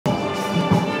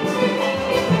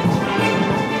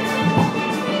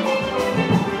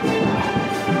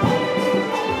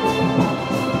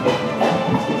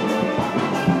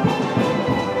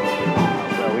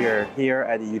here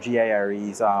at the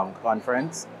UGIRE's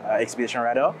conference, exhibition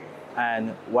rather. And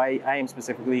why I am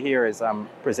specifically here is I'm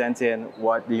presenting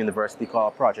what the university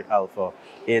call Project Alpha.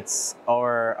 It's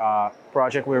our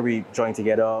project where we join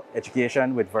together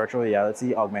education with virtual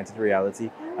reality, augmented reality,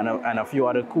 and a few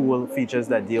other cool features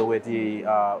that deal with the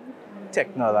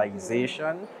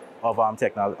technologization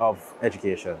of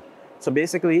education. So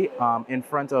basically, in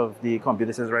front of the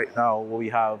computers right now, what we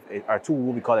have are two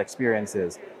what we call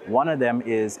experiences. One of them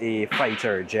is a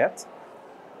fighter jet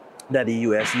that the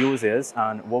US uses,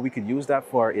 and what we could use that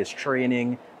for is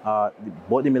training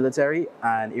both the military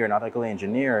and aeronautical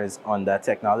engineers on that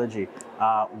technology.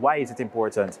 Why is it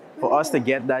important? For us to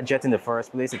get that jet in the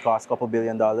first place, it costs a couple $2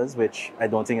 billion, which I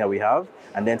don't think that we have.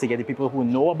 And then to get the people who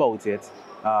know about it,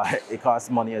 it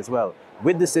costs money as well.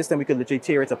 With the system, we could literally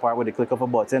tear it apart with the click of a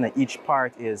button, and each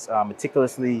part is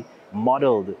meticulously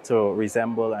modeled to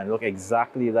resemble and look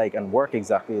exactly like and work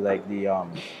exactly like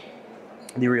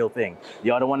the real thing.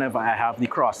 The other one, if I have the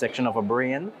cross section of a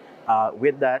brain,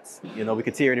 with that, we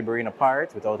could tear the brain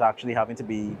apart without actually having to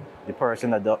be the person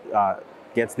that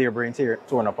gets their brain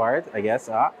torn apart, I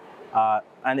guess.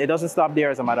 And it doesn't stop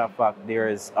there. As a matter of fact, there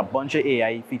is a bunch of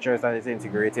AI features that is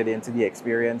integrated into the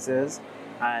experiences.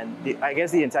 And I guess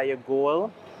the entire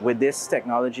goal with this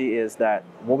technology is that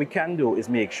what we can do is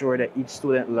make sure that each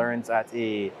student learns at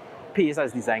a pace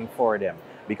that's designed for them.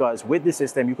 Because with the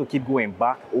system, you could keep going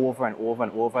back over and over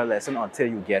and over a lesson until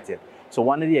you get it. So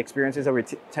one of the experiences that we're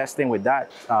testing with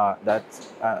that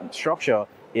structure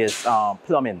is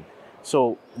plumbing.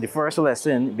 So the first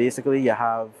lesson, basically, you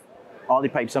have all the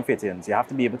pipes and fittings. You have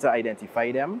to be able to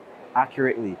identify them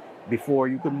accurately before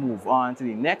you could move on to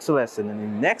the next lesson. And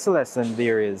in the next lesson,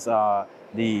 there is a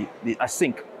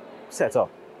sink setup.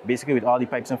 Basically, with all the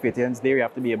pipes and fittings, there you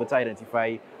have to be able to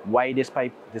identify why this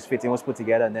fitting was put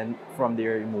together, and then from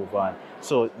there you move on.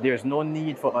 So there's no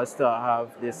need for us to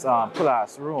have this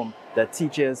classroom that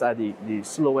teaches at the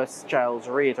slowest child's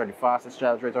rate or the fastest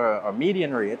child's rate or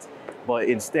median rate, but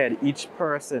instead each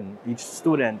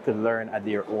student could learn at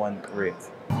their own rate.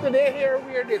 Today here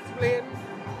we are displaying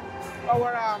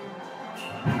our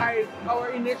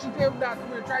initiative that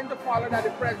we're trying to follow, that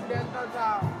the president has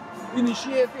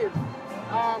initiated.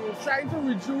 Trying to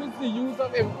reduce the use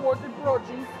of imported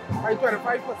produce by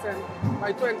 25%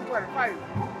 by 2025.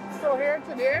 So here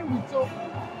today we took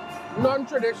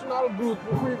non-traditional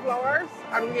gluten-free flours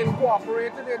and we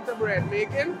incorporated into bread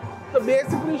making to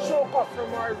basically show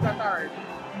customers that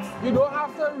you don't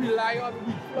have to rely on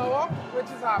wheat flour, which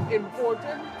is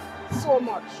imported so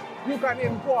much. You can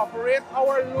incorporate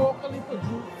our locally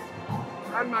produced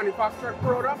and manufactured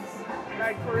products.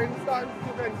 Like for instance,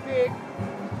 you can take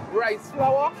rice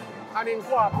flour and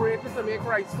incorporate it to make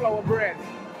rice flour bread.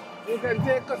 You can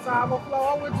take cassava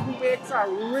flour, which makes a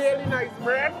really nice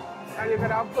bread, and you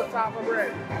can have cassava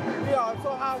bread. We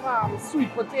also have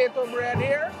sweet potato bread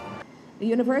here. The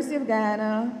University of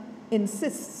Guyana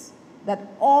insists that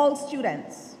all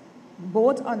students,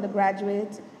 both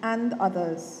undergraduate and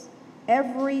others,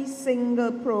 every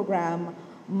single program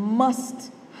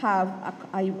must have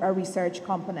a research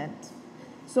component.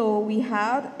 So we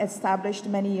had established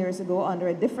many years ago under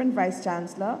a different vice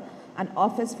chancellor an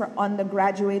office for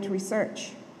undergraduate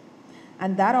research.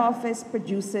 And that office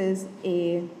produces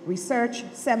a research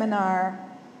seminar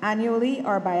annually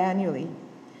or biannually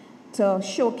to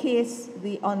showcase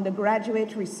the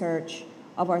undergraduate research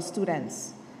of our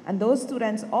students. And those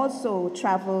students also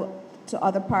travel to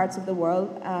other parts of the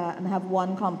world and have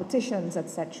won competitions,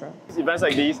 etc. Events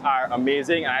like these are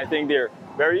amazing, and I think they're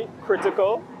very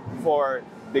critical for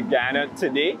the Ghana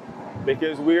today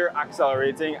because we're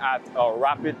accelerating at a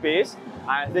rapid pace.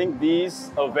 I think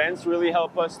these events really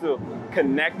help us to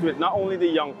connect with not only the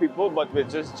young people, but with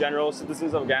just general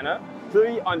citizens of Ghana to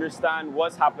really understand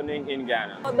what's happening in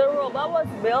Ghana. The robot was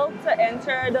built to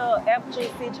enter the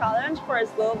FGC challenge,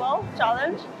 First Global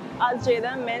Challenge. As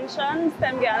Jaden mentioned,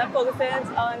 STEM Ghana focuses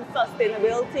on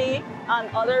sustainability and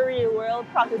other real-world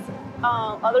problems.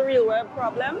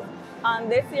 And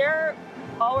this year,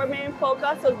 our main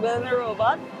focus was building a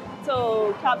robot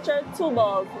to capture two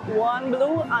balls, one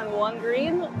blue and one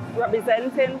green,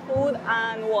 representing food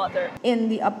and water. In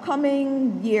the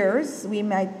upcoming years, we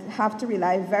might have to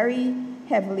rely very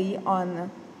heavily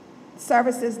on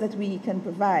services that we can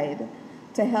provide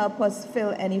to help us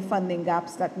fill any funding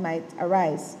gaps that might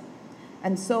arise.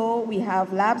 And so we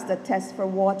have labs that test for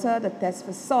water, that test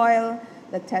for soil,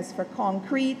 that test for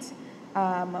concrete.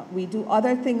 We do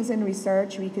other things in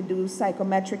research. We could do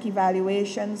psychometric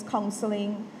evaluations,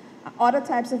 counseling, other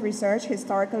types of research,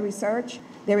 historical research.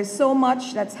 There is so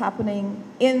much that's happening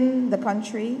in the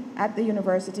country, at the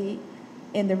university,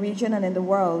 in the region, and in the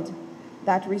world.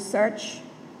 that research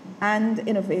and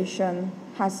innovation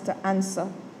has to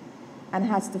answer and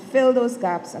has to fill those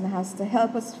gaps and has to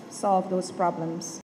help us solve those problems.